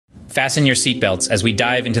Fasten your seatbelts as we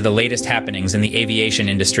dive into the latest happenings in the aviation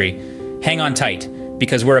industry. Hang on tight,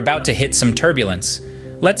 because we're about to hit some turbulence.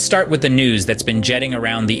 Let's start with the news that's been jetting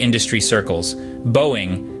around the industry circles.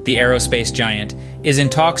 Boeing, the aerospace giant, is in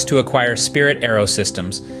talks to acquire Spirit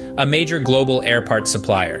AeroSystems, a major global air parts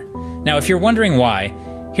supplier. Now, if you're wondering why,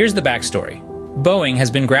 here's the backstory. Boeing has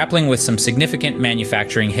been grappling with some significant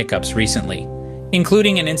manufacturing hiccups recently,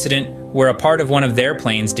 including an incident where a part of one of their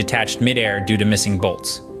planes detached midair due to missing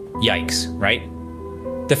bolts. Yikes, right?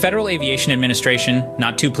 The Federal Aviation Administration,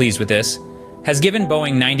 not too pleased with this, has given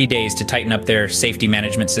Boeing 90 days to tighten up their safety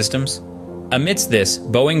management systems. Amidst this,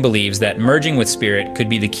 Boeing believes that merging with Spirit could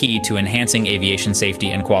be the key to enhancing aviation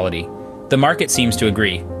safety and quality. The market seems to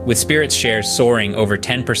agree, with Spirit's shares soaring over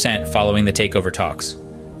 10% following the takeover talks.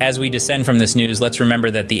 As we descend from this news, let's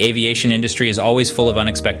remember that the aviation industry is always full of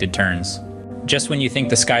unexpected turns. Just when you think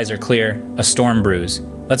the skies are clear, a storm brews.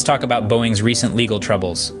 Let's talk about Boeing's recent legal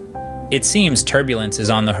troubles. It seems turbulence is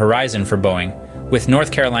on the horizon for Boeing, with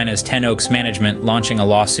North Carolina's Ten Oaks management launching a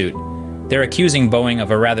lawsuit. They're accusing Boeing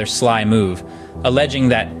of a rather sly move, alleging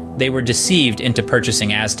that they were deceived into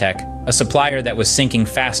purchasing Aztec, a supplier that was sinking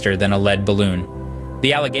faster than a lead balloon.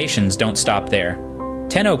 The allegations don't stop there.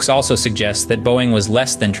 Ten Oaks also suggests that Boeing was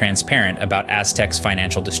less than transparent about Aztec's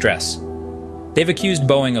financial distress. They've accused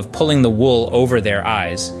Boeing of pulling the wool over their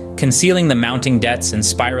eyes, concealing the mounting debts and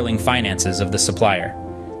spiraling finances of the supplier.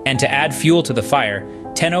 And to add fuel to the fire,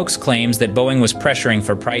 Ten Oaks claims that Boeing was pressuring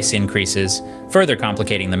for price increases, further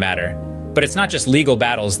complicating the matter. But it's not just legal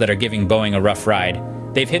battles that are giving Boeing a rough ride.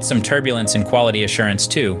 They've hit some turbulence in quality assurance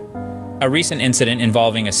too. A recent incident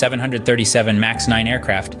involving a 737 MAX 9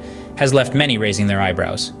 aircraft has left many raising their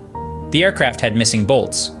eyebrows. The aircraft had missing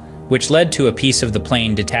bolts, which led to a piece of the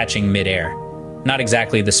plane detaching mid-air. Not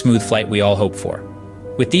exactly the smooth flight we all hope for.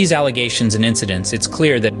 With these allegations and incidents, it's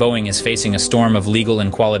clear that Boeing is facing a storm of legal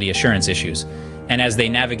and quality assurance issues. And as they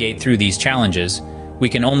navigate through these challenges, we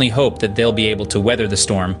can only hope that they'll be able to weather the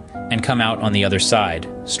storm and come out on the other side,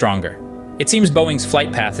 stronger. It seems Boeing's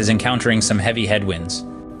flight path is encountering some heavy headwinds.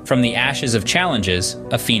 From the ashes of challenges,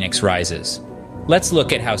 a phoenix rises. Let's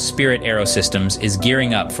look at how Spirit AeroSystems is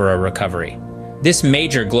gearing up for a recovery. This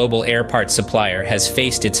major global air parts supplier has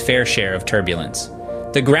faced its fair share of turbulence.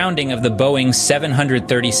 The grounding of the Boeing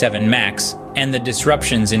 737 MAX and the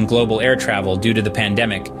disruptions in global air travel due to the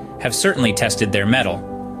pandemic have certainly tested their mettle,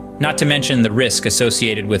 not to mention the risk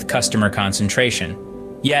associated with customer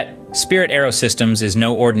concentration. Yet, Spirit AeroSystems is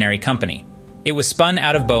no ordinary company. It was spun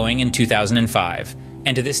out of Boeing in 2005,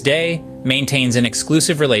 and to this day, maintains an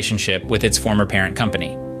exclusive relationship with its former parent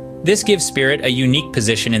company. This gives Spirit a unique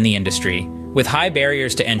position in the industry, with high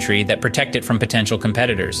barriers to entry that protect it from potential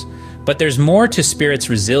competitors. But there's more to Spirit's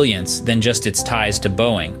resilience than just its ties to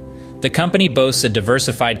Boeing. The company boasts a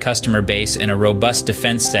diversified customer base and a robust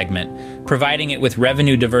defense segment, providing it with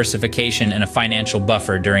revenue diversification and a financial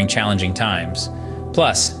buffer during challenging times.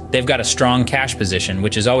 Plus, they've got a strong cash position,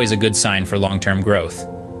 which is always a good sign for long-term growth.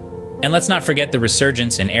 And let's not forget the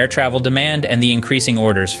resurgence in air travel demand and the increasing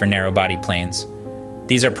orders for narrow-body planes.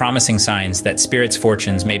 These are promising signs that Spirit's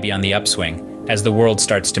fortunes may be on the upswing as the world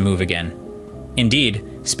starts to move again. Indeed,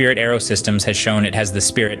 Spirit AeroSystems has shown it has the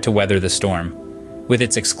spirit to weather the storm. With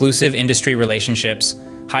its exclusive industry relationships,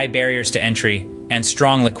 high barriers to entry, and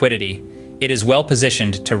strong liquidity, it is well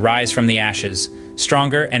positioned to rise from the ashes,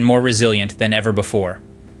 stronger and more resilient than ever before.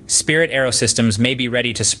 Spirit AeroSystems may be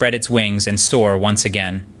ready to spread its wings and soar once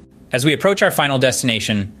again. As we approach our final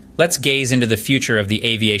destination, let's gaze into the future of the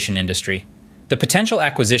aviation industry. The potential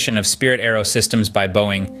acquisition of Spirit AeroSystems by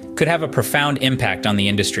Boeing could have a profound impact on the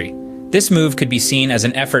industry. This move could be seen as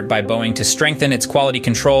an effort by Boeing to strengthen its quality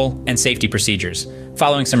control and safety procedures,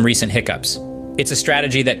 following some recent hiccups. It's a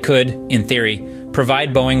strategy that could, in theory,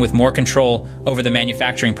 provide Boeing with more control over the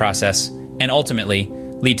manufacturing process and ultimately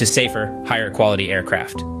lead to safer, higher quality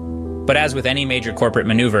aircraft. But as with any major corporate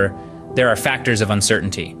maneuver, there are factors of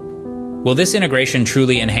uncertainty. Will this integration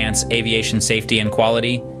truly enhance aviation safety and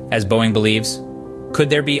quality, as Boeing believes? Could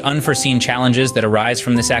there be unforeseen challenges that arise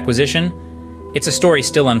from this acquisition? It's a story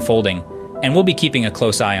still unfolding, and we'll be keeping a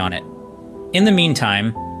close eye on it. In the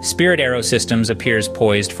meantime, Spirit AeroSystems appears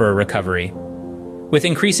poised for a recovery. With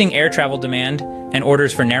increasing air travel demand and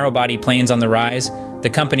orders for narrow-body planes on the rise, the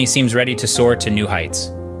company seems ready to soar to new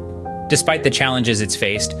heights. Despite the challenges it's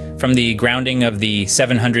faced, from the grounding of the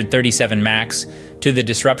 737 MAX to the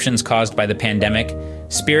disruptions caused by the pandemic,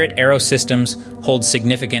 Spirit AeroSystems holds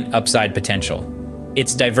significant upside potential.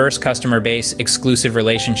 Its diverse customer base, exclusive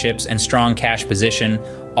relationships, and strong cash position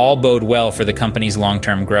all bode well for the company's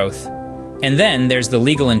long-term growth. And then there's the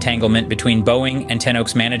legal entanglement between Boeing and Ten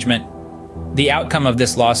Oaks management. The outcome of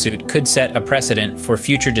this lawsuit could set a precedent for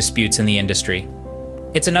future disputes in the industry.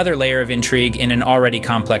 It's another layer of intrigue in an already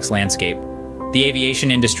complex landscape. The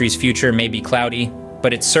aviation industry's future may be cloudy,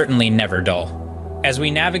 but it's certainly never dull. As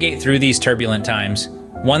we navigate through these turbulent times,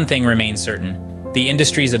 one thing remains certain: the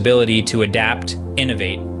industry's ability to adapt,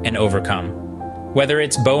 innovate, and overcome. Whether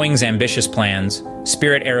it's Boeing's ambitious plans,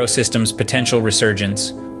 Spirit AeroSystems' potential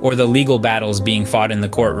resurgence, or the legal battles being fought in the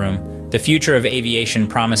courtroom, the future of aviation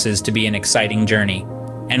promises to be an exciting journey,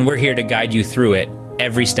 and we're here to guide you through it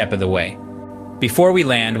every step of the way. Before we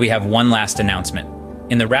land, we have one last announcement.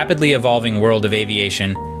 In the rapidly evolving world of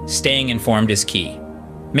aviation, staying informed is key.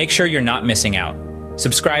 Make sure you're not missing out.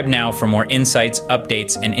 Subscribe now for more insights,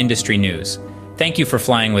 updates, and industry news. Thank you for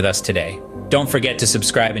flying with us today. Don't forget to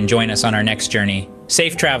subscribe and join us on our next journey.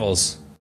 Safe travels!